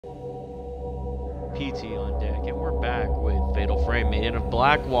PT on deck, and we're back with Fatal Frame made in of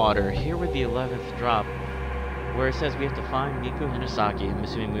black water, here with the 11th drop, where it says we have to find Miku Hinasaki. I'm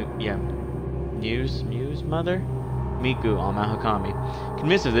assuming, yeah, Muse Mother? Miku on Mount Hakami.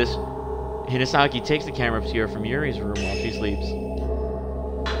 Convinced of this, Hinasaki takes the camera obscura from Yuri's room while she sleeps.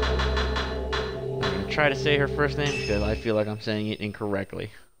 I'm going to try to say her first name because I feel like I'm saying it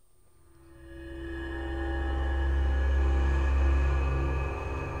incorrectly.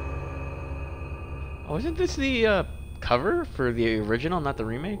 Oh, isn't this the cover for the original, not the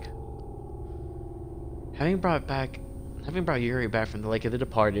remake? Having brought Yuri back from the Lake of the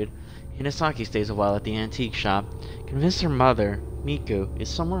Departed, Hinasaki stays a while at the antique shop. Convinced her mother, Miku, is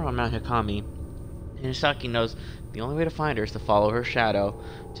somewhere on Mount Hakami, Hinasaki knows the only way to find her is to follow her shadow.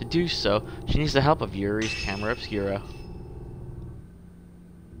 To do so, she needs the help of Yuri's camera obscura. I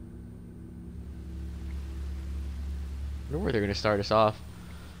wonder where they're going to start us off.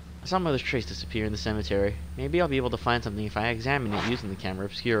 I saw Mother's trace disappear in the cemetery. Maybe I'll be able to find something if I examine it using the camera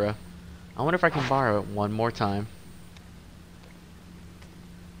obscura. I wonder if I can borrow it one more time.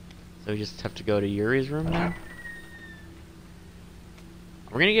 So we just have to go to Yuri's room now?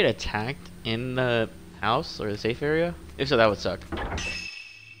 We're gonna get attacked in the house or the safe area? If so, that would suck. Where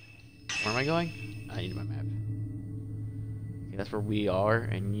am I going? I need my map. Okay, that's where we are,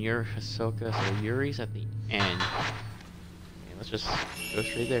 and you're Hisoka, so Yuri's at the end. Let's just go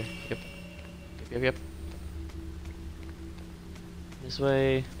straight there. Yep. This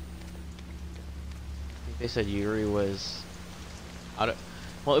way. I think they said Yuri was out of...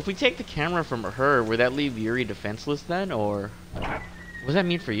 Well, if we take the camera from her, would that leave Yuri defenseless then, or... What does that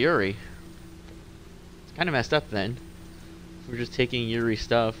mean for Yuri? It's kind of messed up then. If we're just taking Yuri's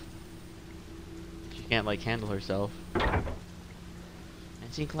stuff. She can't, like, handle herself.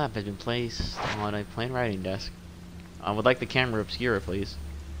 Antique lamp has been placed on a plain writing desk. I would like the camera obscura, please.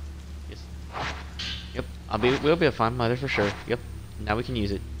 Yes. Yep. We'll be fine, Mother, for sure. Yep. Now we can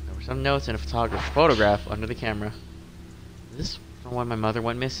use it. There were some notes and a photograph under the camera. This is from when my mother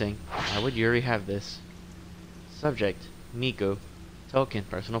went missing. Why would Yuri have this? Subject: Miku. Token: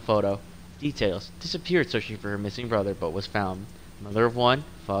 personal photo. Details: disappeared searching for her missing brother, but was found. Mother of one,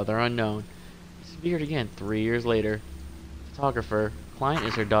 father unknown. Disappeared again 3 years later. Photographer: client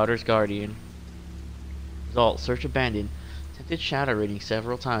is her daughter's guardian. Result: search abandoned. Attempted shadow reading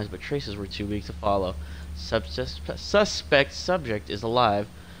several times, but traces were too weak to follow. Suspect subject is alive,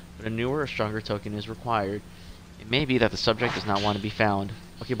 but a newer or stronger token is required. It may be that the subject does not want to be found.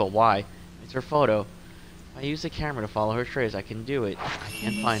 Okay, but why? It's her photo. If I use the camera to follow her trace, I can do it. I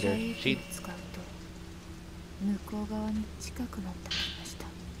can find her. She...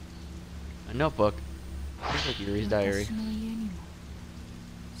 A notebook. Looks like Yuri's diary.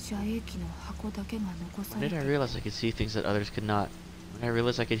 When did I realize I could see things that others could not? When I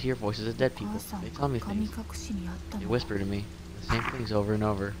realized I could hear voices of dead people. They tell me things. They whisper to me. The same things over and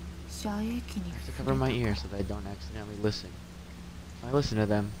over. I have to cover my ears so that I don't accidentally listen. If I listen to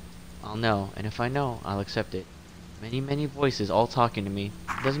them, I'll know. And if I know, I'll accept it. Many voices all talking to me.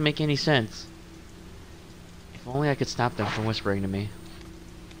 It doesn't make any sense. If only I could stop them from whispering to me.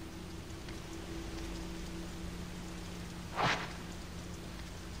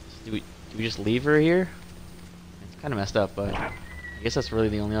 Do we just leave her here? It's kind of messed up, but I guess that's really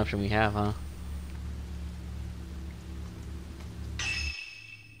the only option we have, huh?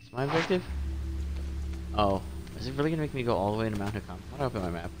 Is my objective? Oh, is it really gonna make me go all the way to Mount Hakami? Why don't I open my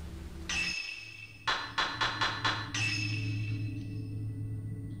map?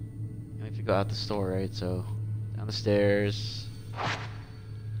 I have to go out the store, right? So down the stairs.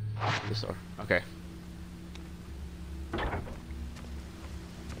 To the store. Okay.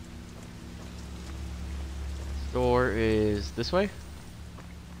 Door is this way.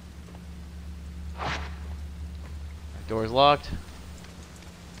 Door is locked.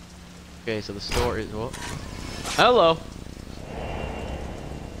 Okay, so the store is... Well, hello!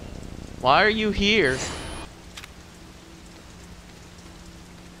 Why are you here?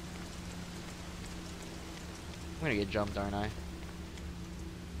 I'm gonna get jumped, aren't I?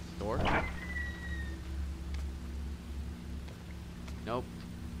 Door? Nope.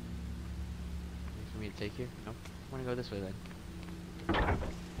 For me to take here? Nope. I want to go this way then.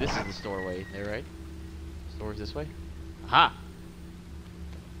 This is the doorway there, right? Store's this way? Aha!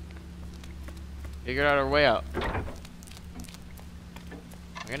 Figured out our way out. Am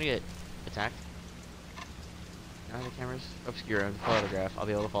I gonna get attacked? Now the camera's obscure and the photograph. I'll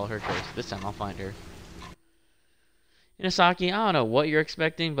be able to follow her trace. This time I'll find her. Hinasaki, I don't know what you're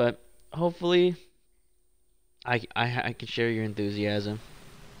expecting, but hopefully I can share your enthusiasm.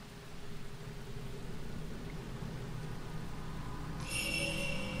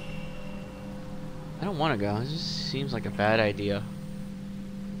 I don't want to go. It just seems like a bad idea.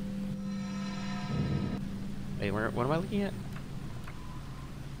 Wait, what am I looking at?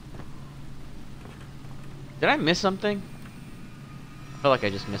 Did I miss something? I feel like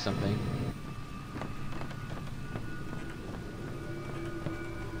I just missed something.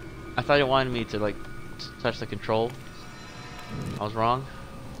 I thought it wanted me to like touch the control. I was wrong.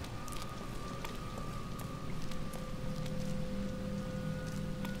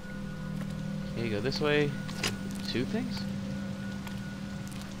 Okay, go this way. Two things?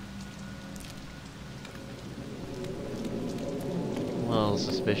 I'm a little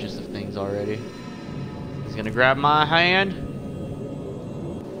suspicious of things already. He's gonna grab my hand.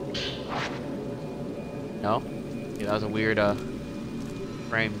 No? Yeah, that was a weird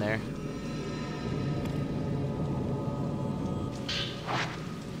frame there.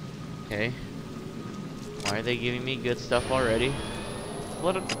 Okay. Why are they giving me good stuff already?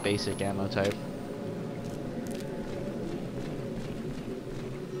 Load up the basic ammo type.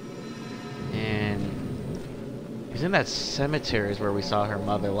 And he's in that cemetery is where we saw her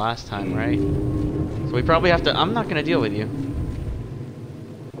mother last time, right? So we probably have to. I'm not gonna deal with you.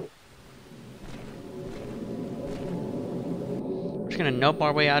 We're just gonna nope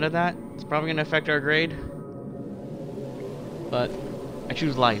our way out of that. It's probably gonna affect our grade. But I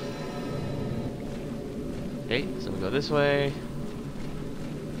choose life. Okay, so we go this way.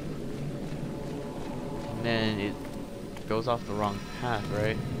 And then it goes off the wrong path,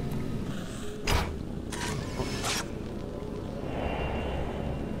 right?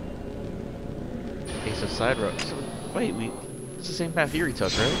 Okay, so side road. So, wait, it's the same path Yuri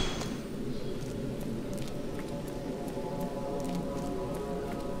took, right?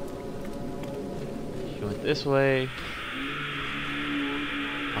 She went this way.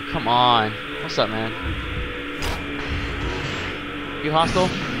 Oh, come on. What's up, man? You hostile?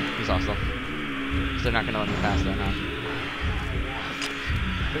 He's hostile. So they're not gonna let me pass then, huh?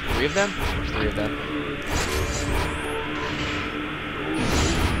 There's three of them? There's three of them.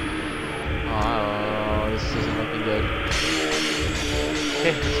 Oh, this isn't looking good.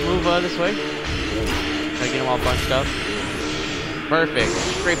 Okay, let's move this way. Try to get them all bunched up. Perfect.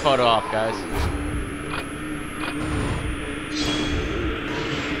 Great photo op, guys.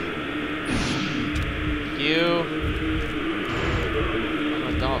 Thank you.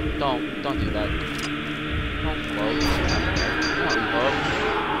 Don't do that. Don't float. Don't float.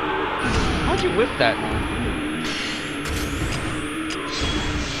 How'd you whip that, man?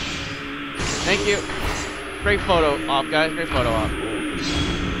 Thank you. Great photo op, guys. Great photo op.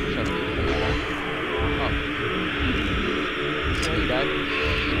 Shut up. Oh. So he died.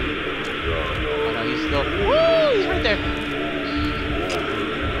 Oh no, he's still. Woo! He's right there.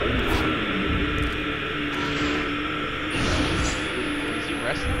 Is he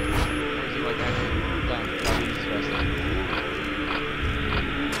resting? Or is he like actually done? Oh, he's resting.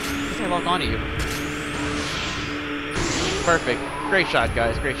 Let's say lock onto you. Perfect. Great shot,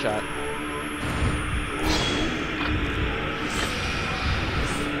 guys. Great shot.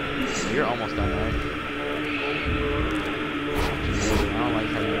 You're almost done, right? I don't like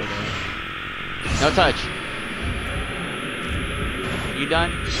how you're doing. No touch. You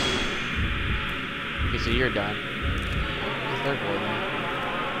done? Okay, so you're done. Third boy, man.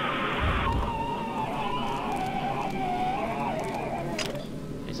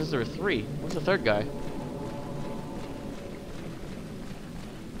 He says there were three. Where's the third guy?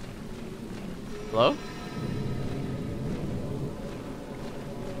 Hello?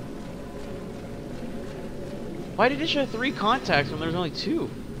 Why did it show 3 contacts when there's only 2?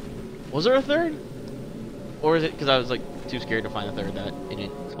 Was there a third? Or is it because I was like too scared to find the third that it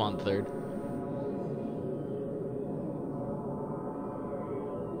didn't spawn the third?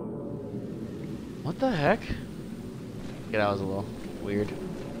 What the heck? Yeah, that was a little weird.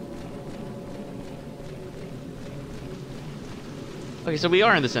 Okay, so we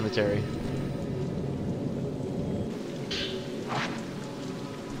are in the cemetery.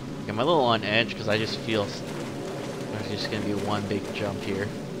 Okay, I'm a little on edge because I just feel there's just gonna be one big jump here.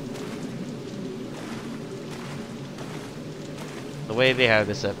 The way they have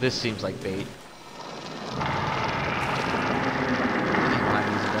this up, this seems like bait.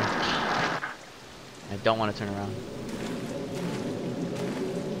 I don't want to turn around.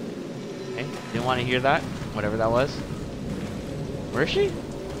 Okay, didn't want to hear that, whatever that was. Where is she?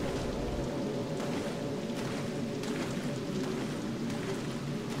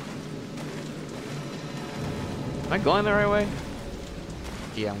 Am I going the right way?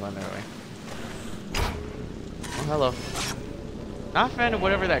 Yeah, I'm going the right way. Oh, hello. Not a fan of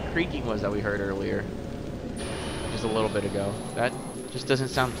whatever that creaking was that we heard earlier. Just a little bit ago. That just doesn't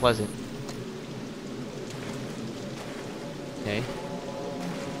sound pleasant. Okay.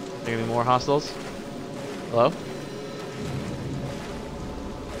 There gonna be more hostiles? Hello?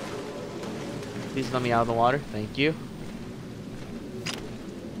 Please let me out of the water. Thank you.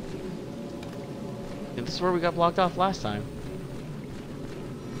 And this is where we got blocked off last time.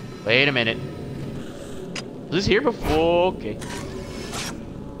 Wait a minute. Was this here before? Okay.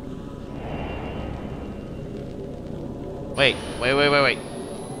 Wait.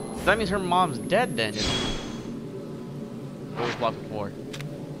 So that means her mom's dead then. What was blocked before?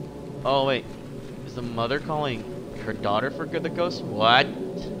 Oh wait. Is the mother calling her daughter for the ghost? What?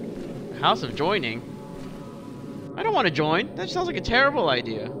 House of joining? I don't want to join. That sounds like a terrible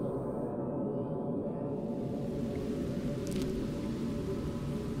idea. It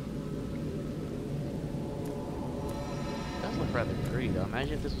does look rather pretty though.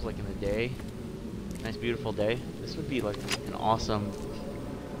 Imagine if this was like in the day. Nice beautiful day. This would be like an awesome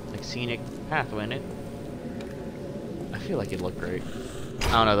like scenic path, wouldn't it? I feel like it'd look great.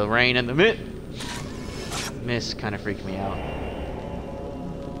 I don't know, the rain and the mist kind of freaked me out.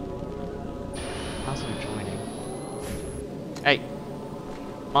 How's it joining? Hey!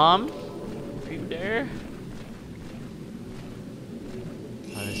 Mom? Are you there?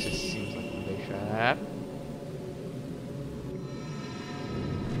 Oh, this just seems like a big trap.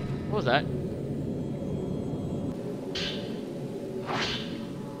 What was that?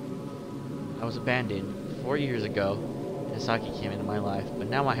 I was abandoned 4 years ago. Hisaki came into my life, but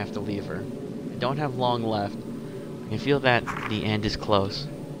now I have to leave her. I don't have long left. I can feel that the end is close.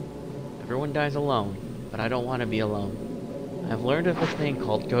 Everyone dies alone, but I don't want to be alone. I've learned of a thing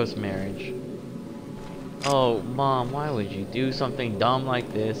called ghost marriage. Oh, Mom, why would you do something dumb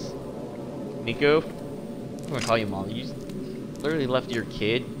like this? Miku? I'm gonna call you Mom. You just literally left your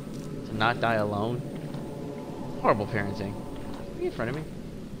kid to not die alone. Horrible parenting. Be in front of me.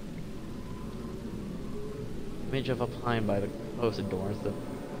 Image of a pine by the closed doors. The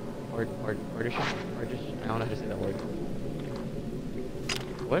partition? I don't know how to say that word.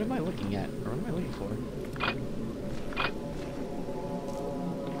 What am I looking at? Or what am I looking for?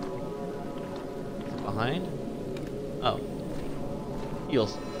 Is it behind? Oh.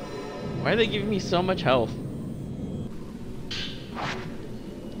 Heals. Why are they giving me so much health?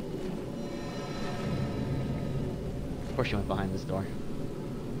 Of course she went behind this door.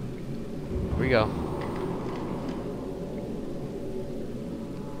 Here we go.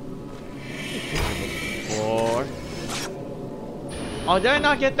 Four. Oh, did I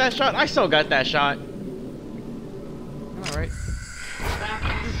not get that shot? I still got that shot. Alright.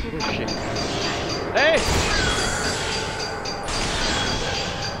 Oh, shit. Hey!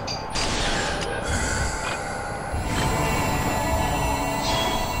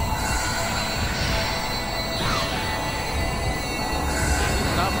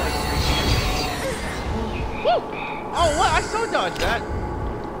 Woo! Oh, what? I so dodged that.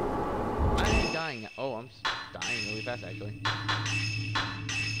 I'm dying. Oh, I'm dying really fast, actually.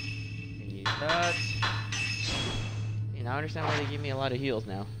 Can use that. And I understand why they give me a lot of heals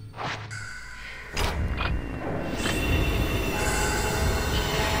now.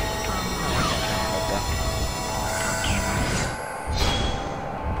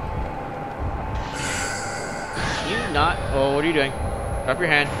 You not? Oh, what are you doing? Drop your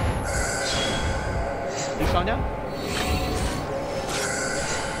hand. Please calm down.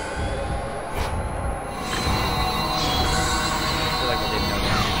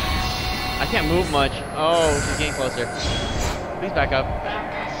 I can't move much. Oh, she's getting closer. Please back up.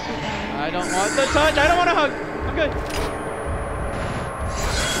 I don't want the touch. I don't want to hug. I'm good.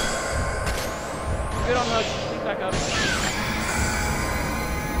 I'm good on hugs. Please back up.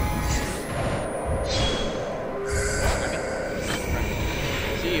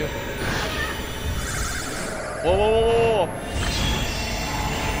 See you. Whoa, whoa, whoa, whoa, whoa.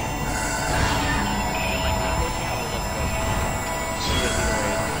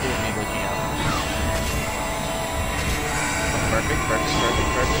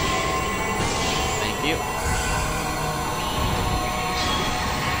 Perfect. Thank you.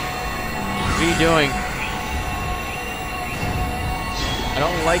 What are you doing? I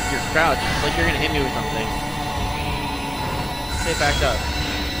don't like your crouch. It's like you're gonna hit me with something. Stay backed up.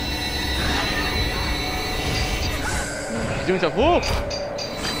 She's doing stuff. Whoa!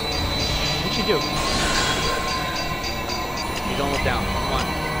 What'd she do? You don't look down. Come on.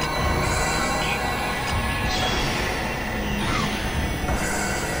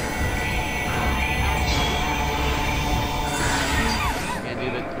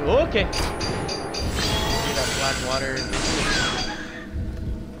 Okay. See that black water.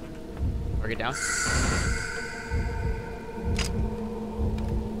 Work it down.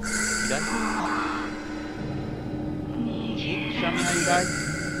 You done? Keep he died?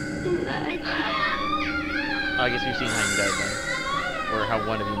 Oh, I guess we've seen how you died then. Or how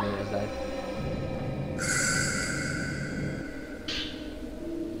one of you may have died.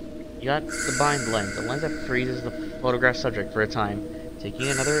 You got the bind lens, a lens that freezes the photograph subject for a time. Taking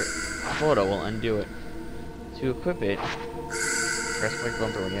another photo will undo it. To equip it, press play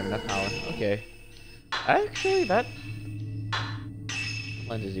bumper when you have enough power. Okay. Actually, what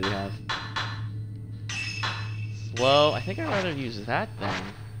lenses do we have? Slow. I think I'd rather use that then.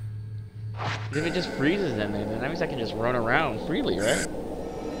 Because if it just freezes in there, then that means I can just run around freely, right?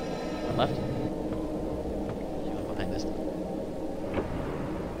 On left. Behind this.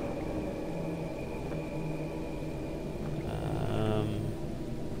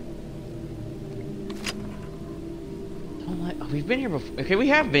 Oh, we've been here before. Okay, we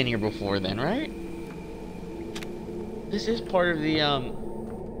have been here before then, right? This is part of the,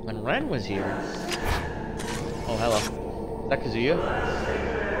 when Ren was here. Oh, hello. Is that Kazuya?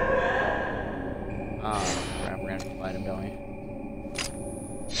 Oh, crap, we're gonna have to fight him, don't we?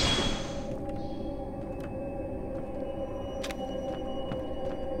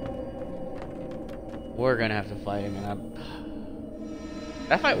 We're gonna have to fight him, and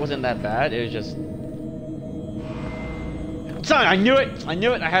that fight wasn't that bad, it was just... Son, I knew it! I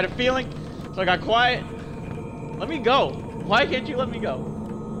knew it! I had a feeling, so I got quiet. Let me go! Why can't you let me go?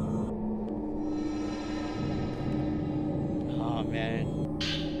 Oh, man.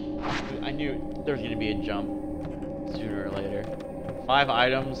 I knew there was gonna be a jump sooner or later. 5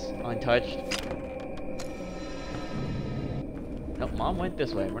 items, untouched. Nope, Mom went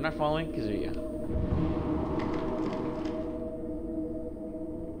this way. We're not following Kazuya.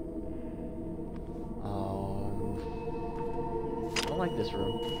 I don't like this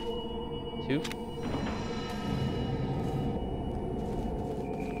room. 2.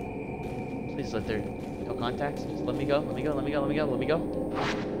 Please let there no contacts. Just let me go. Let me go. Let me go. Let me go. Let me go.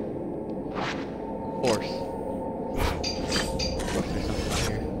 Of course. Of course, there's something out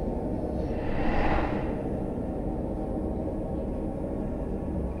here.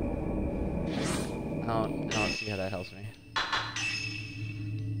 I don't see how that helps me.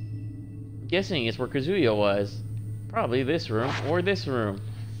 I'm guessing it's where Kazuya was. Probably this room or this room.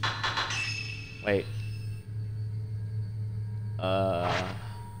 Wait.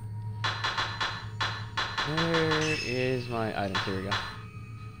 Where is my items? Here we go.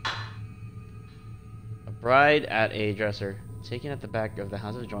 A bride at a dresser. Taken at the back of the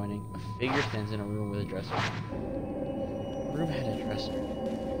house of joining, a figure stands in a room with a dresser. The room had a dresser.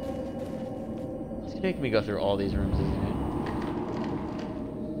 It's gonna make me go through all these rooms, isn't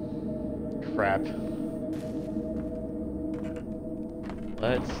it? Crap.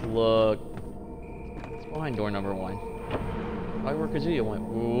 Let's look. It's behind door number 1. Probably where Kazuya went.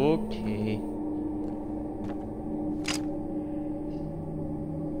 Okay.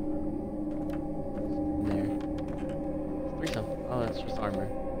 There. 3 something. Oh, that's just armor.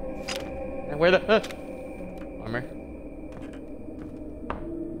 And where the armor?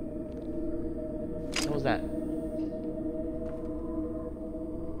 What was that?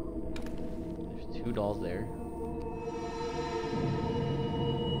 There's 2 dolls there.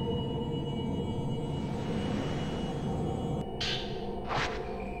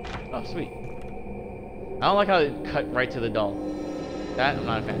 Oh, sweet. I don't like how it cut right to the doll. That I'm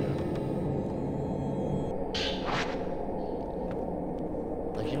not a fan of.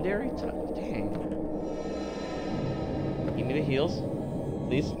 Legendary? Dang. Give me the heals,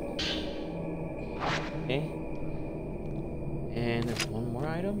 please. Okay. And there's one more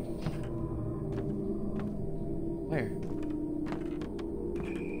item. Where?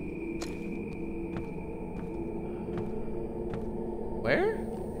 Where?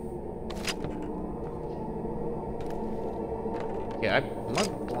 Yeah, am I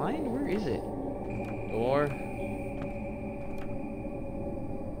blind? Where is it? Door.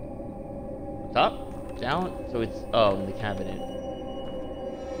 Top? Down? So it's, oh, in the cabinet.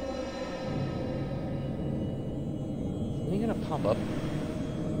 Is it gonna pop up?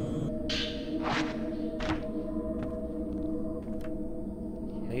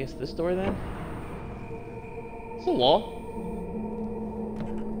 I guess this door then? It's a wall.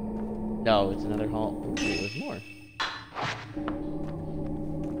 No, it's another hall. Ooh, there's more.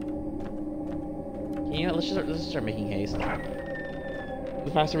 You know, let's just start making haste.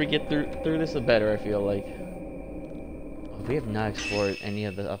 The faster we get through this, the better. I feel like. Oh, we have not explored any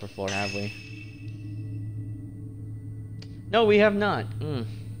of the upper floor, have we? No, we have not.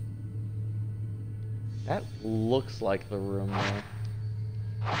 That looks like the room there.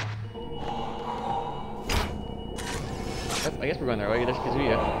 I guess we're going there, right? There's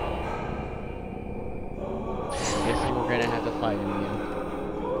Kazuya. guessing we're gonna have to fight him again.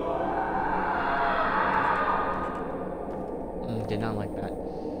 Did not like that.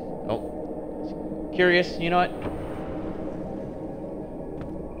 Oh. Curious, you know what?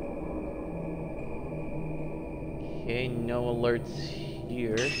 Okay, no alerts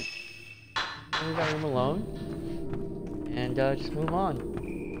here. Leave that room alone. And just move on.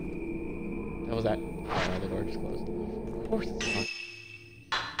 That was that. Oh, the door just closed. Of course it's not.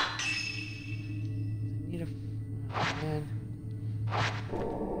 I need a... Oh, man.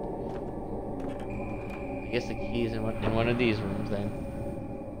 I guess the key is in one of these rooms then.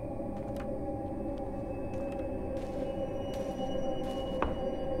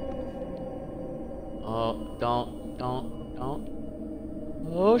 Oh, don't.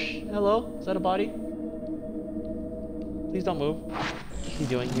 Oh, hello? Is that a body? Please don't move. What's he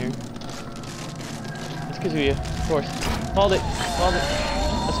doing here? It's Kazuya, of course. Called it.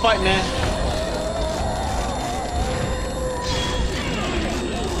 Let's fight, man.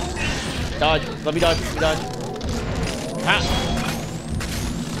 Dodge. Let me dodge. Ha!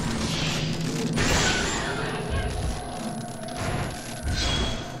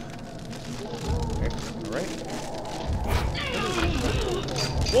 Alright.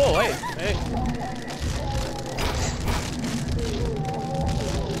 Whoa, hey.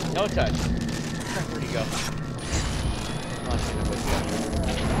 No touch. Where'd he go? Oh,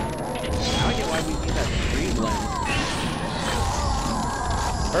 now I get why we need that tree blend.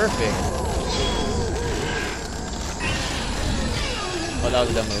 Perfect. Oh, that was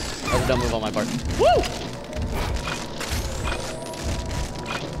a dumb move. That was a dumb move on my part. Woo!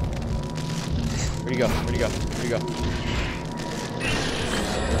 Where'd he go?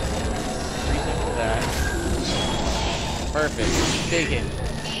 That. Perfect. Take it.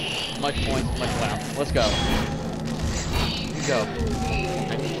 Much points, much wow. Let's go. Here we go.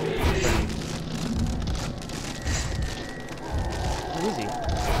 Where is he?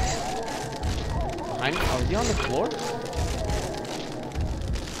 Behind me? Oh, is he on the floor?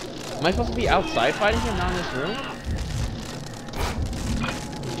 Am I supposed to be outside fighting him, not in this room?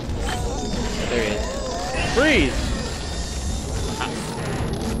 There he is. Freeze!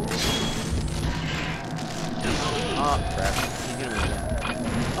 Oh, crap. He's gonna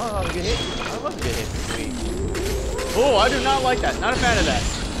move. Oh, that was a good hit. That was a good hit. Sweet. Oh, I do not like that. Not a fan of that.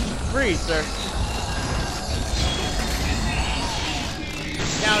 Freeze, sir.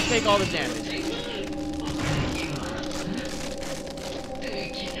 Now take all the damage.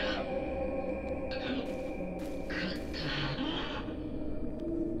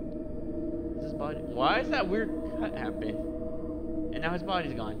 His body. Why is that weird cut happen? And now his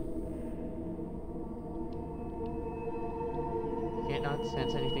body's gone. Can't not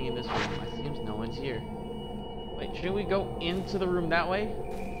sense anything in this room. It seems no one's here. Wait, should we go into the room that way?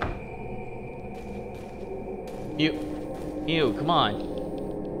 Mew, come on.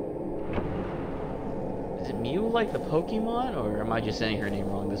 Is it Mew like the Pokemon, or am I just saying her name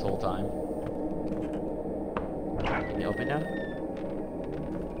wrong this whole time? Can you open now?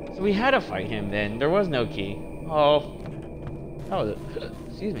 So we had to fight him then. There was no key. Oh. How was it?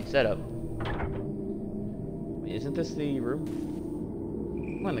 Excuse me, setup. Wait, isn't this the room?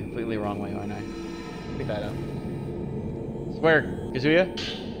 I went the completely wrong way, aren't I? Pick that up. Swear, Kazuya.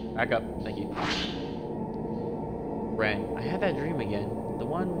 Back up, thank you. Ren, I had that dream again. The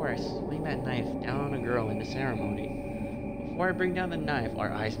one where I swing that knife down on a girl in the ceremony. Before I bring down the knife,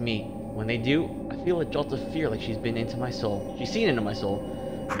 our eyes meet. When they do, I feel a jolt of fear like she's been into my soul. She's seen into my soul.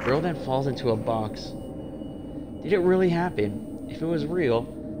 The girl then falls into a box. Did it really happen? If it was real,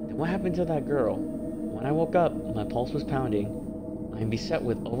 then what happened to that girl? When I woke up, my pulse was pounding. I am beset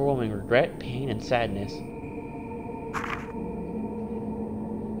with overwhelming regret, pain, and sadness.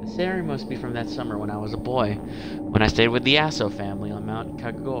 The ceremony must be from that summer when I was a boy, when I stayed with the Aso family on Mount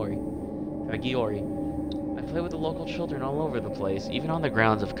Kagiori. I played with the local children all over the place, even on the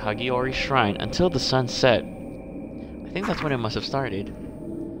grounds of Kagiori Shrine, until the sun set. I think that's when it must have started.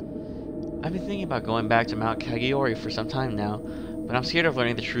 I've been thinking about going back to Mount Kagiori for some time now, but I'm scared of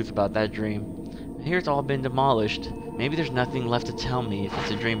learning the truth about that dream. I hear it's all been demolished. Maybe there's nothing left to tell me if it's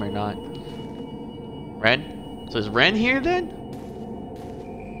a dream or not. Ren? So is Ren here then?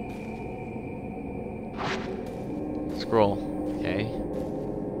 Scroll. Okay.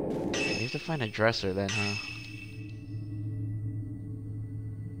 You have to find a dresser then, huh?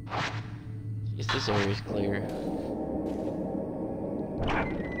 Guess this area's clear.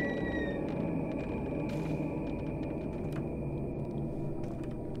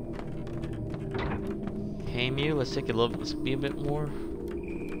 Hey Mew, let's take a little bit, let's be a bit more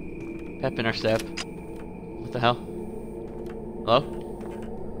pep in our step. What the hell? Hello?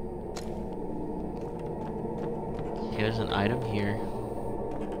 Okay, there's an item here.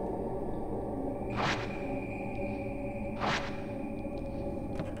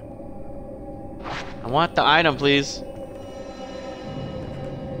 I want the item, please.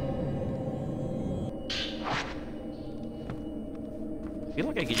 I feel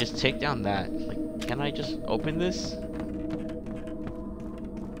like I could just take down that. Like, can I just open this?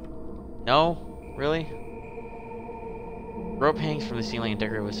 No? Really? Rope hangs from the ceiling and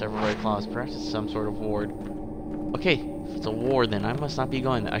decorated with several red claws. Perhaps it's some sort of ward. Okay, if it's a ward, then I must not be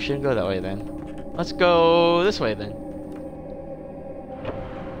going there. I shouldn't go that way then. Let's go this way then.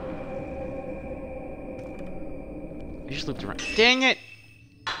 I just looped around. Dang it!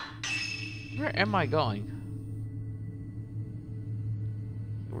 Where am I going?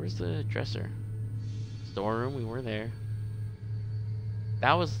 Where's the dresser? Storeroom, we were there.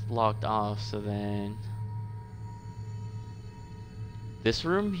 That was locked off, so then... This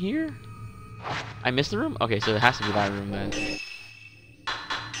room here? I missed the room? Okay, so it has to be that room then.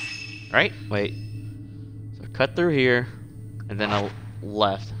 Right? Wait. So cut through here, and then a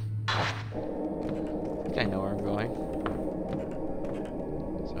left. I think I know where I'm going.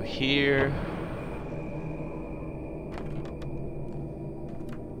 So here...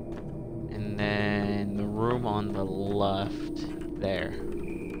 And then the room on the left there.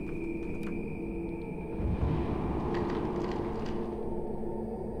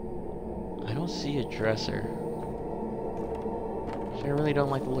 I don't see a dresser. I really don't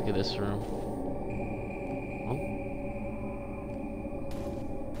like the look of this room. Oh.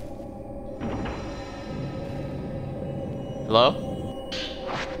 Hello?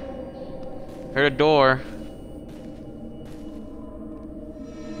 Heard a door.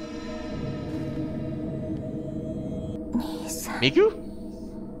 Miku?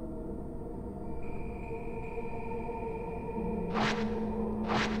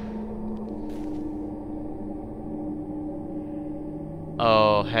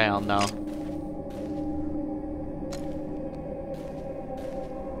 Oh, hell no.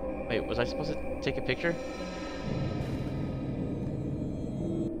 Wait, was I supposed to take a picture?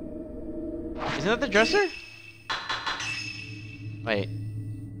 Isn't that the dresser? Wait.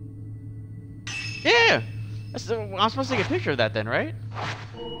 Yeah! I'm supposed to take a picture of that then, right?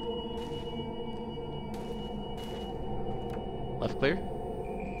 Left clear?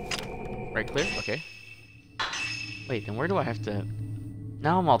 Right clear? Okay. Wait, then where do I have to...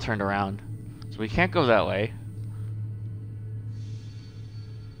 Now I'm all turned around. So we can't go that way.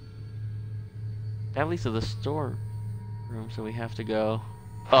 That leads to the store room, so we have to go...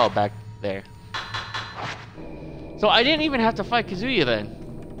 Oh, back there. So I didn't even have to fight Kazuya then.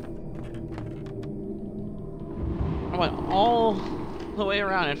 I went all the way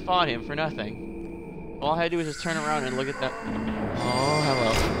around and fought him for nothing. All I had to do was just turn around and look at that. Oh,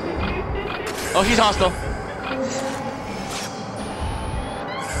 hello. Oh, he's hostile.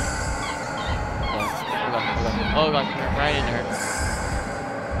 Oh god, right into her.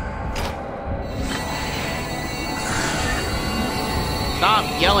 Stop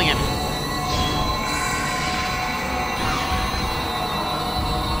yelling at me.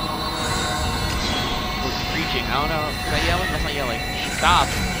 Screeching. I don't know. Is that yelling? That's not yelling. Stop.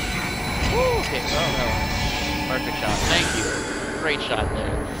 Woo, okay. Oh no. Perfect shot. Thank you. Great shot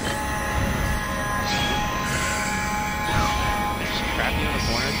there. Just trap you in the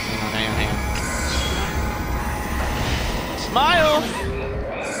corner. Hang on. Smile!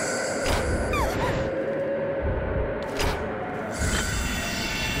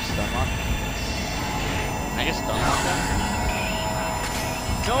 I just stun lock them?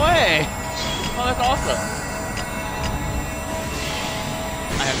 No way! Oh, that's awesome.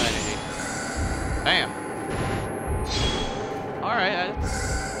 I have no energy. Bam. Alright,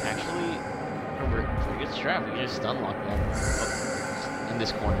 that's actually a pretty good strat. We can just stun lock them. Oh, in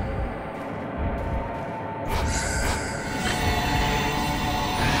this corner.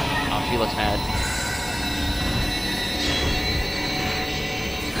 Oh, she looks mad.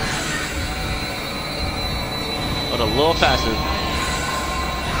 But a little faster.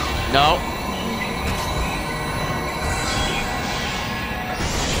 No.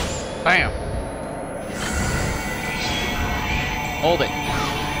 Bam. Hold it.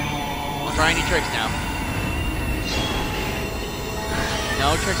 We'll try any tricks now.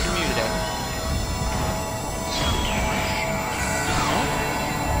 No tricks from you today.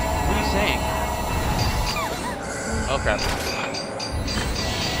 What are you saying? Oh crap.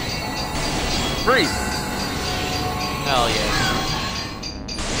 Freeze! Hell yeah.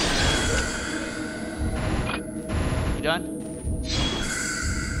 You done?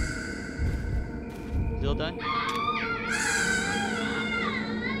 Still done?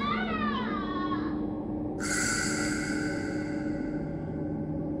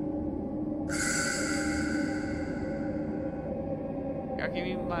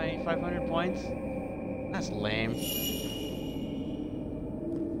 Alright, 500 points? That's lame.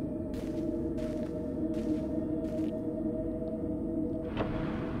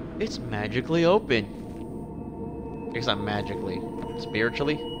 It's magically open. I guess not magically.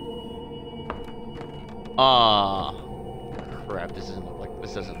 Spiritually? Ah, crap, this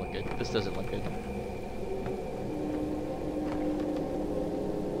doesn't look good. This doesn't look good.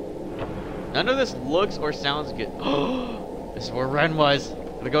 None of this looks or sounds good. This is where Ren was.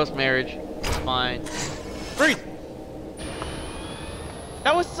 The ghost marriage. It's fine. Freeze!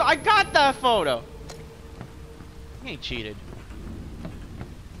 That was I got that photo! You ain't cheated.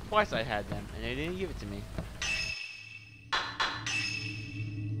 Twice I had them, and they didn't give it to me.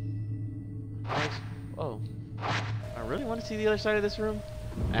 Nice. Oh. I really want to see the other side of this room?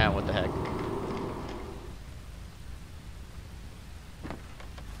 Ah, what the heck.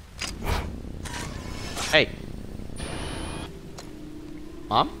 Hey.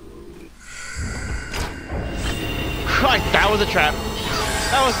 Mom? Christ, that was a trap.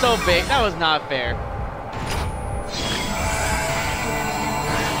 That was so big. That was not fair. If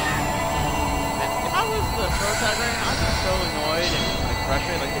I was the prototype right now, I'd be so annoyed and like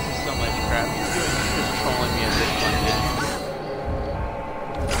frustrated. Like, this is so much crap. He's just trolling me at this point, dude.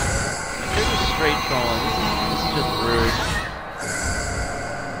 Like, they're just straight trolling. This is just rude.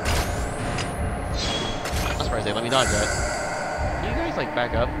 I'm surprised they let me dodge that. Can you guys like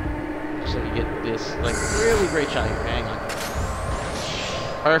back up? So you get this like really great shot here. Hang on.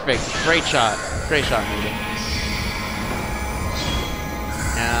 Perfect. Great shot. Great shot, meeting.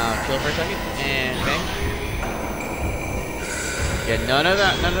 Now chill for a second and bang. Yeah, none of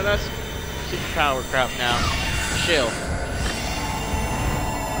that super power crap now. Chill.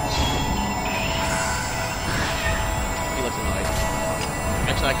 He looks annoyed.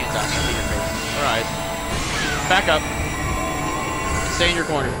 Actually, I can't stop. I see your face. Alright. Back up. Stay in your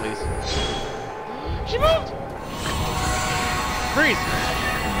corner, please. She moved! Freeze!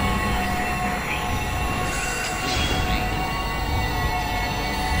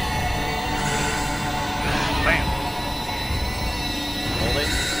 Bam! Hold it,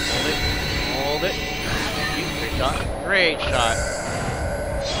 hold it, hold it. Thank you. Great shot. Great shot.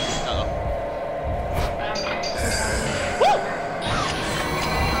 Uh-oh. Woo!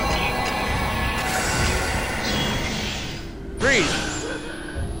 Freeze!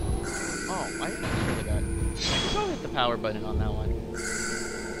 Power button on that one.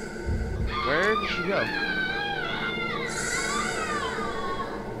 Where did she go?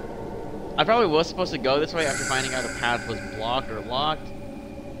 I probably was supposed to go this way after finding out the path was blocked or locked,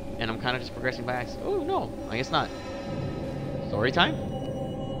 and I'm kind of just progressing by accident. Oh no, I guess not. Story time?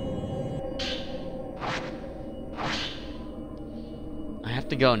 I have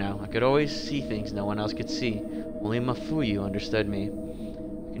to go now. I could always see things no one else could see. Only Mafuyu understood me.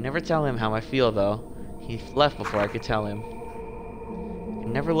 I could never tell him how I feel though. He left before I could tell him. I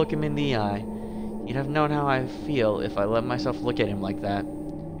could never look him in the eye. He'd have known how I feel if I let myself look at him like that.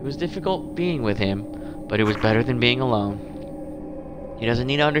 It was difficult being with him, but it was better than being alone. He doesn't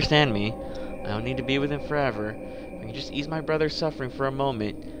need to understand me. I don't need to be with him forever. I can just ease my brother's suffering for a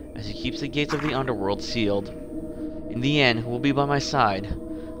moment as he keeps the gates of the underworld sealed. In the end, who will be by my side?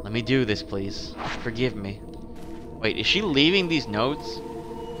 Let me do this, please. Forgive me. Wait, is she leaving these notes?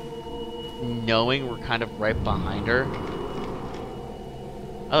 Knowing we're kind of right behind her.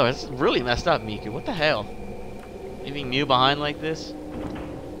 Oh, it's really messed up, Miku. What the hell? Leaving Mew behind like this?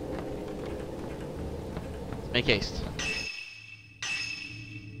 Let's make haste.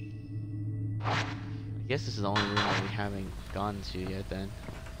 I guess this is the only room that we haven't gone to yet then.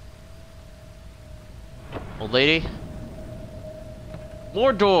 Old lady?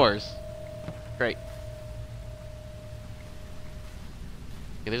 More doors! Great.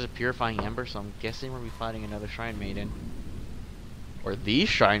 Okay, there's a purifying ember, so I'm guessing we'll be fighting another shrine maiden. Or the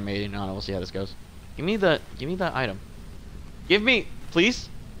shrine maiden. No, we'll see how this goes. Give me the item. Give me, please.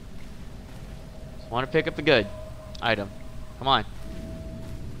 Just want to pick up the good item. Come on.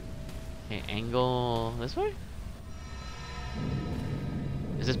 Okay, angle this way?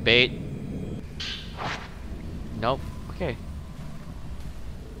 Is this bait? Nope. Okay.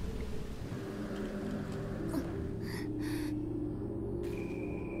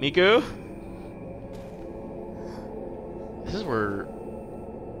 Miku? This is where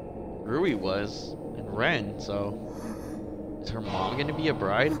Rui was and Ren, so is her mom gonna be a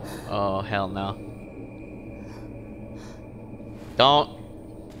bride? Oh hell no. Don't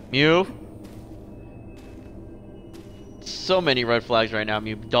Mew. So many red flags right now,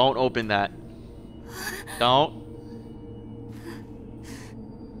 Mew. Don't open that. Don't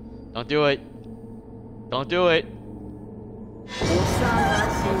do it. Don't do it.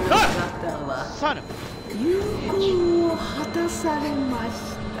 Ah! Son of a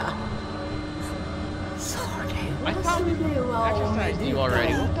I thought we exercised you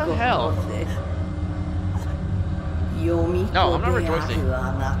already. What the hell? No, I'm not rejoicing.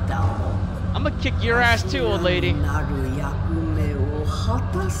 I'm gonna kick your ass too, old lady. I'm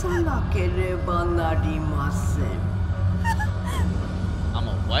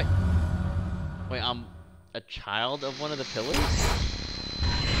a what? Wait, I'm a child of one of the pillars?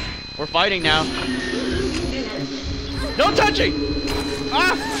 We're fighting now. No touching!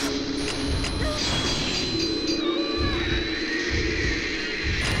 Ah!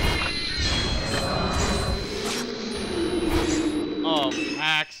 Oh,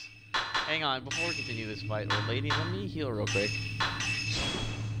 Max. Hang on, before we continue this fight, old lady, let me heal real quick.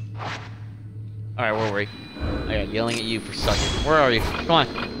 Alright, where were we? I got yelling at you for sucking. Where are you? Come on.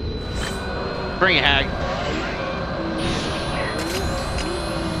 Bring it, hag.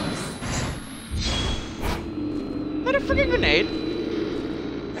 Is that a freaking grenade?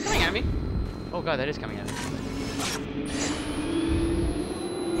 Is that coming at me? Oh god, that is coming at me.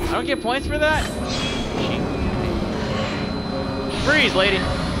 I don't get points for that? Freeze, lady!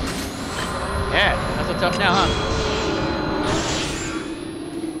 Yeah, that's so tough now, huh?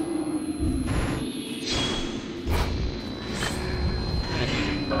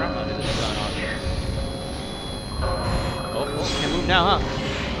 Oh, can't move now,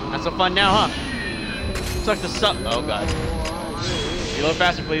 huh? Not so fun now, huh? Suck the sup. Oh god. Reload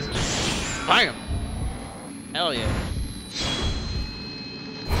faster, please. Bam! Hell yeah.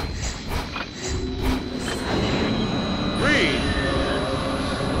 Breathe!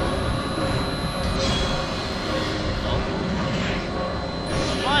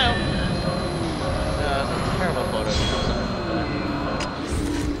 Smile! That's a terrible photo.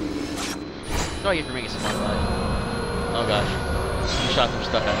 That's what I get for making some more light. Oh gosh. He shot some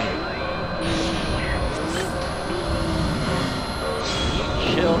stuff at me.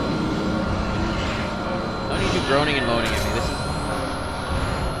 Chill. Don't need you groaning and moaning at me. This is...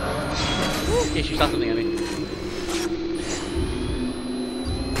 Okay, she shot something at me.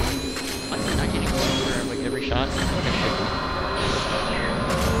 I'm not getting close for like every shot.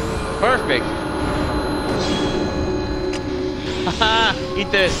 Perfect! Haha! Eat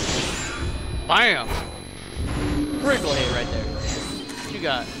this! Bam! Critical hit right there. What you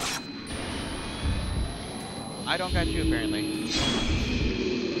got? I don't got you apparently.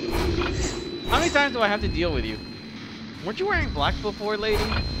 How many times do I have to deal with you? Weren't you wearing black before, lady?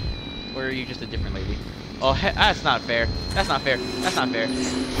 Or are you just a different lady? Oh, that's not fair. That's not fair. That's not fair.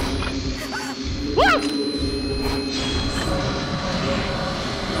 Woo!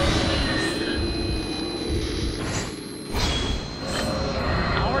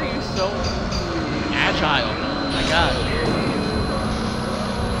 How are you so agile? Oh my god.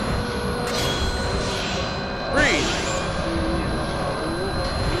 Breathe!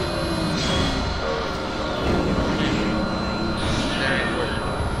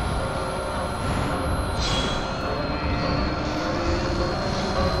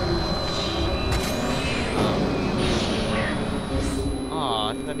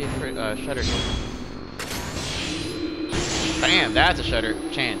 Shutter hit. Bam! That's a shutter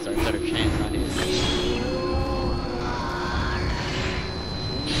chance. Or shutter chance, not hit.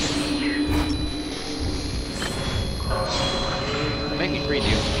 Make me freeze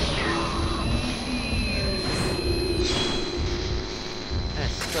you.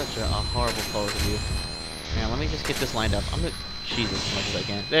 That's such a horrible pose of you. Man, let me just get this lined up. I'm gonna cheese it as much as I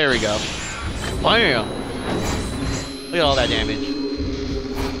can. There we go. Bam! Look at all that damage.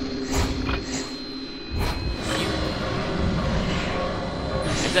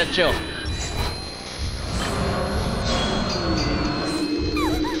 That chill.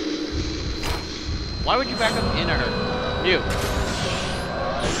 Why would you back up into her? You.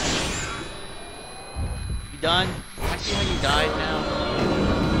 You done? I see how you died now.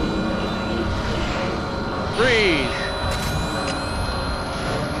 Freeze!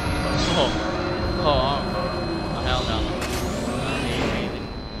 Oh, hell no.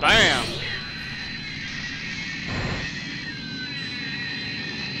 Bam!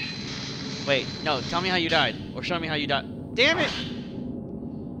 Wait, no, tell me how you died. Or show me how you died. Damn it!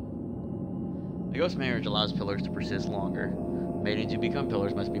 The ghost marriage allows pillars to persist longer. Maidens who become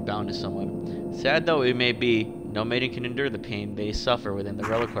pillars must be bound to someone. Sad though it may be, no maiden can endure the pain they suffer within the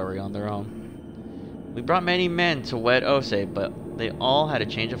reliquary on their own. We brought many men to wed Ose, but they all had a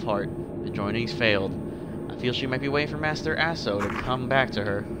change of heart. The joinings failed. I feel she might be waiting for Master Asso to come back to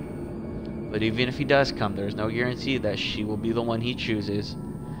her. But even if he does come, there is no guarantee that she will be the one he chooses.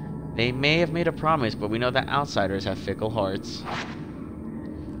 They may have made a promise, but we know that outsiders have fickle hearts.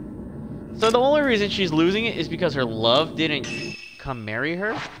 So the only reason she's losing it is because her love didn't come marry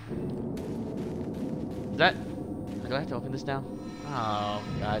her? Is that... Do I have to open this now? Oh,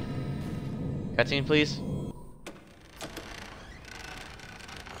 God. Cutscene, please.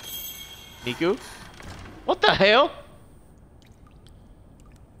 Miku? What the hell?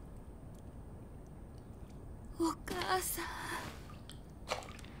 I'm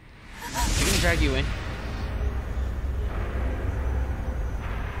gonna drag you in.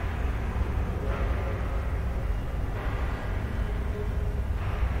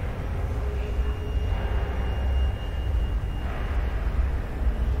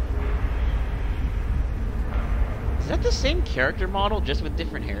 Is that the same character model, just with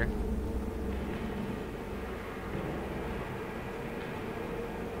different hair?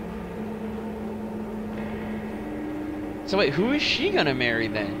 So wait, who is she gonna marry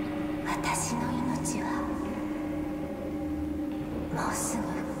then?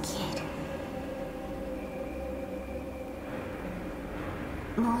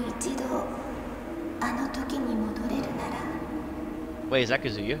 Wait, is that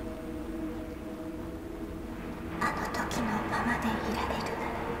Kazuya?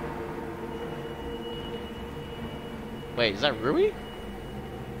 Wait, is that Rui?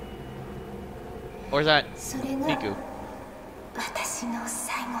 Or is that Miku?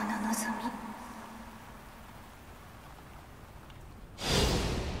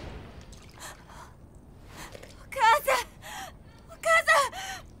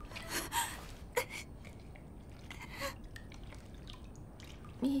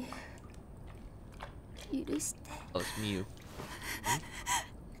 Oh, it's Miu.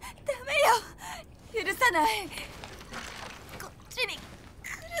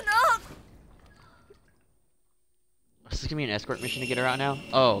 Is this gonna be an escort mission to get her out now?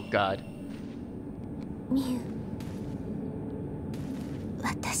 Oh, God.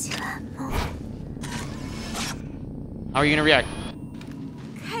 How are you gonna react?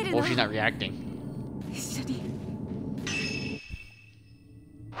 Oh, she's not reacting.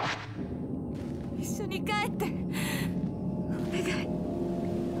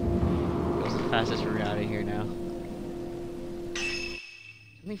 What's the fastest route out of here now?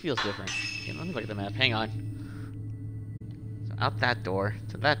 Something feels different. Okay, let me look at the map. Hang on. So out that door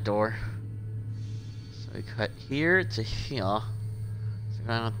to that door. So we cut here to here. So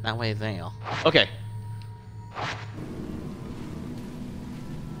going that way there. Okay.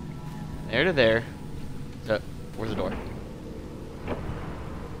 There to there. So where's the door?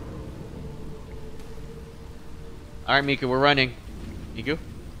 Alright, Miku, we're running. Miku?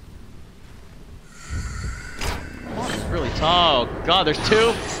 Oh, it's really tall. Oh, God, there's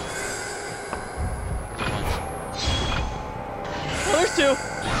two. Oh, there's two.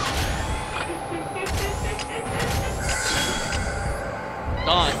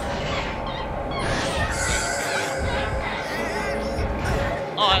 Gone.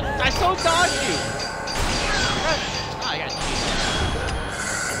 Oh, I so dodged you. Oh, I got you.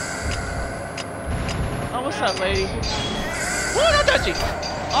 Oh, what's up, lady? Whoa, not touching.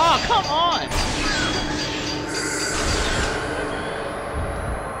 Oh, come on.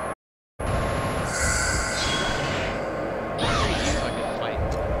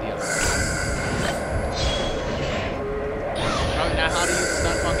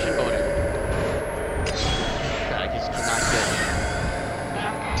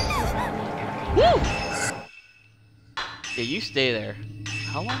 Yeah, you stay there.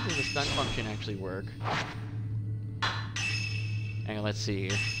 How long does the stun function actually work? Hang on, let's see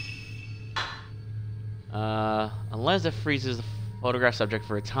here. Unless it freezes the photograph subject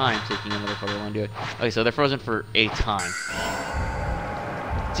for a time, taking another photo while do it. Okay, so they're frozen for a time.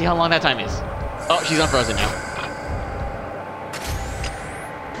 See how long that time is. Oh, she's unfrozen now.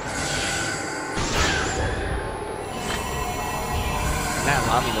 That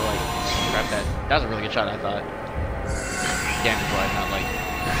allowed me to, like, grab that. That was a really good shot, I thought. Damage-wise, not, like,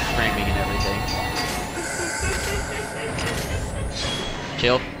 framing and everything.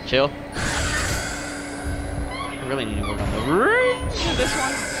 Chill, chill. I really need to work on the range of this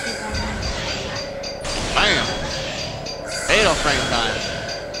one. Bam! Fatal frame time.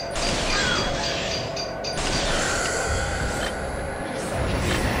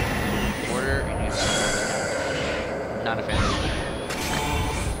 Order and use that. Not a fan.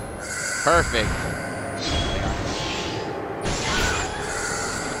 Perfect.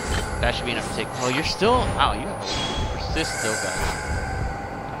 That should be enough to take. Oh, you're still. Wow, you have persist still, guys.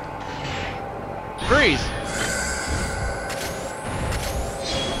 Freeze!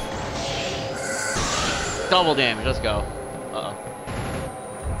 Double damage, let's go. Uh-oh.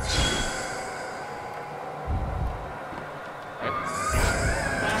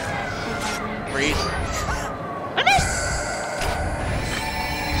 Freeze. I missed!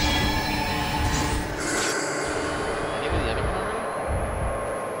 Did you get the other one already?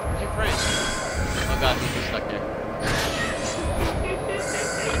 Where's your friend? Oh god, he's just stuck there.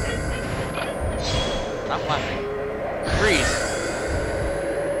 Stop laughing. Freeze!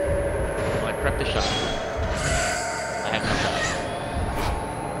 Well, I prepped the shot. I have no shot.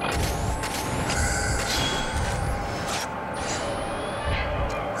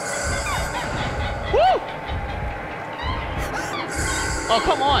 Woo! Oh,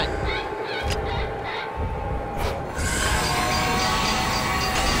 come on!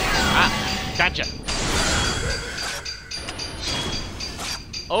 Ah, gotcha!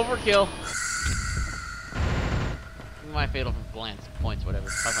 Overkill. Give me my fatal glance points, whatever.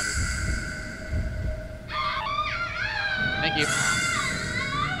 500. Thank you.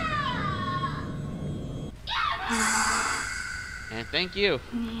 And thank you.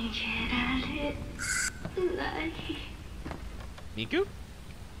 Miku?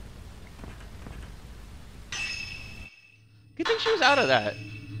 Good thing she was out of that,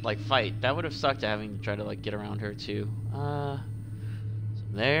 like, fight. That would have sucked having to try to, like, get around her, too. So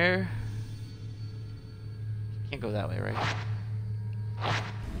there. Can't go that way, right?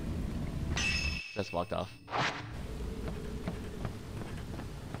 That's blocked off.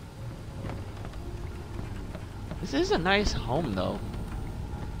 This is a nice home, though.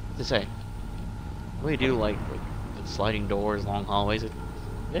 What to say? I really do like the sliding doors, long hallways. It's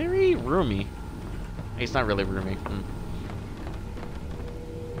very roomy. It's not really roomy.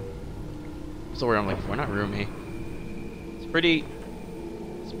 So where I'm like, we're not roomy. It's pretty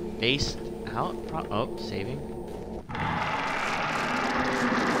spaced out. Oh, saving.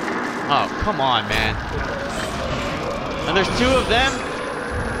 Oh, come on, man. And there's two of them.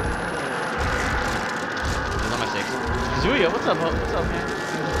 He's on my 6. Zuya, what's up? What's up, man?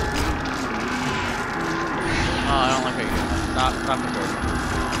 Oh, I don't like how you're doing that. Stop recording.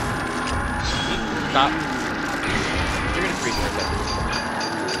 Stop. You're gonna freeze for a second.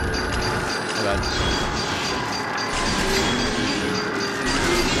 Oh god.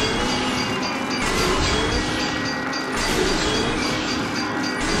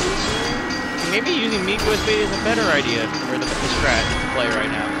 Maybe using Miku as bait is a better idea for the strat to play right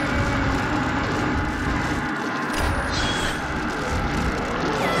now.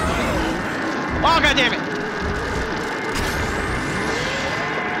 Oh god damn it!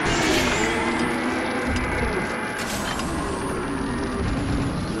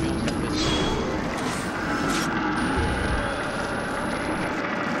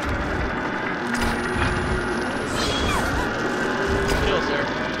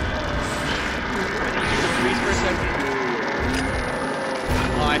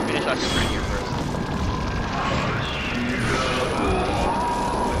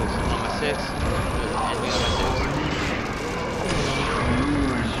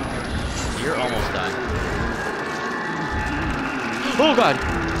 Oh god!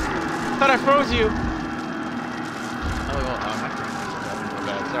 Thought I froze you! Oh, my friend. Oh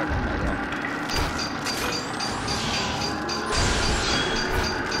god, sorry about that, y'all.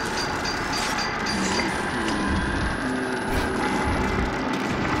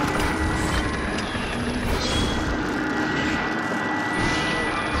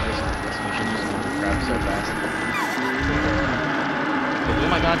 This mission just going to crap so fast. Who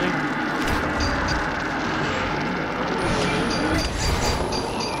am I dodging?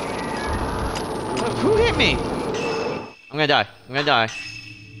 Who hit me? I'm gonna die. I'm gonna die.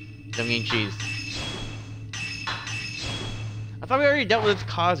 I'm eating cheese. I thought we already dealt with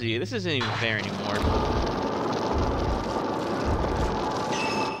Kazi. This isn't even fair anymore.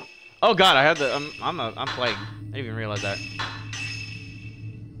 Oh god, I had the. I'm plagued. I didn't even realize that.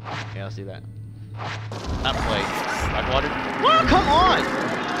 Okay, I'll see that. Not plagued. Black water. Oh, come on!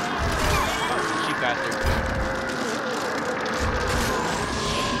 Cheap bastard.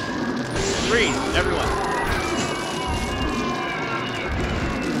 Freeze, everyone.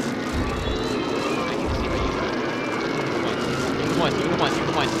 You can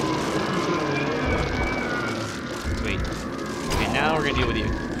win. Sweet. Okay, now we're gonna deal with you.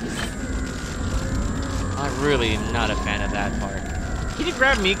 I'm really not a fan of that part. Can you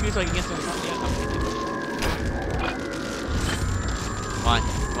grab Miku so I can get some?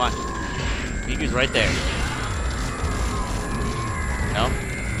 Come on. Miku's right there. No?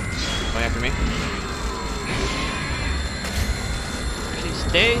 Going after me?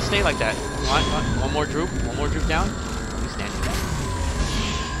 Actually, stay like that. Come on. One more droop down. Let me stand here.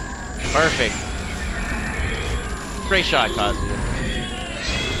 Perfect. Great shot, Kazuya.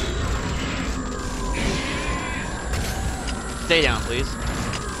 Stay down, please.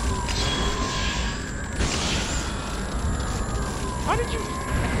 Why did you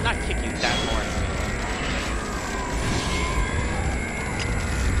not kick you that hard?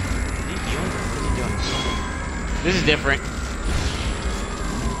 Is he healing? What is he doing? This is different.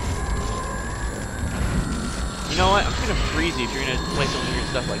 You know what? I'm just gonna freeze you if you're gonna play some weird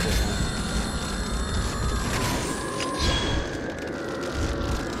stuff like this now.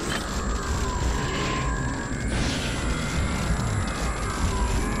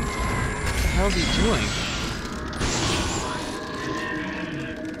 What the hell is he doing?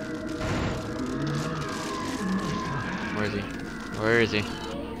 Where is he? Where is he?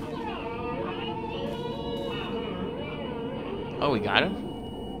 Oh, we got him?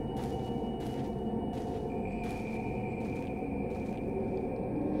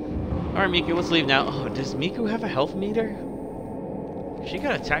 Alright, Miku, let's leave now. Oh, does Miku have a health meter? She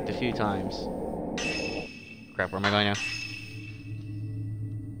got attacked a few times. Crap, where am I going now?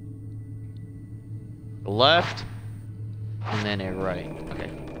 Left. And then a right. Okay.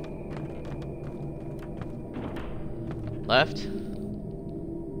 Left.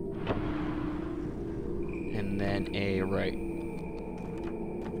 And then a right.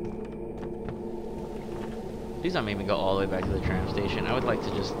 Please don't make me go all the way back to the tram station. I would like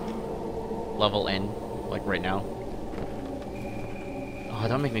to just level in, like right now. Oh,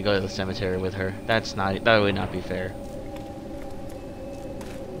 don't make me go to the cemetery with her. That would not be fair.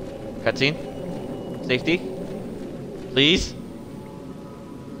 Cutscene? Safety? Please?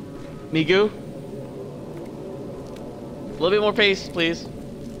 Miku? A little bit more pace, please.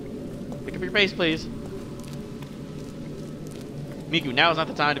 Pick up your pace, please. Miku, now is not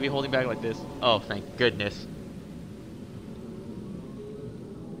the time to be holding back like this. Oh, thank goodness.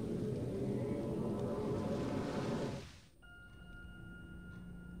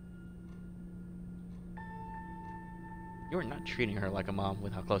 You're not treating her like a mom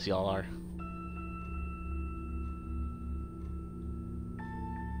with how close y'all are.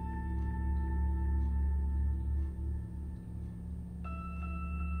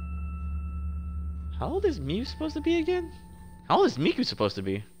 How old is Mew supposed to be again? How old is Miku supposed to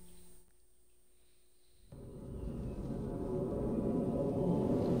be?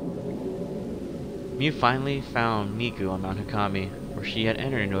 Mew finally found Miku on Mount Hikami, where she had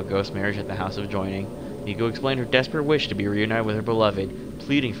entered into a ghost marriage at the House of Joining. Miku explained her desperate wish to be reunited with her beloved,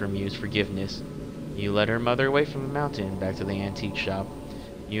 pleading for Mew's forgiveness. Mew led her mother away from the mountain back to the antique shop.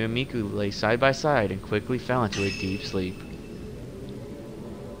 Mew and Miku lay side by side and quickly fell into a deep sleep.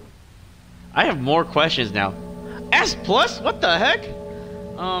 I have more questions now. S+? What the heck?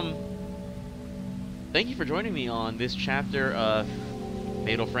 Thank you for joining me on this chapter of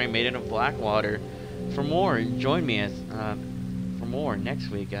Fatal Frame Maiden of Blackwater. For more, join me for more next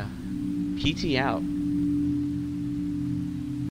week. PT out.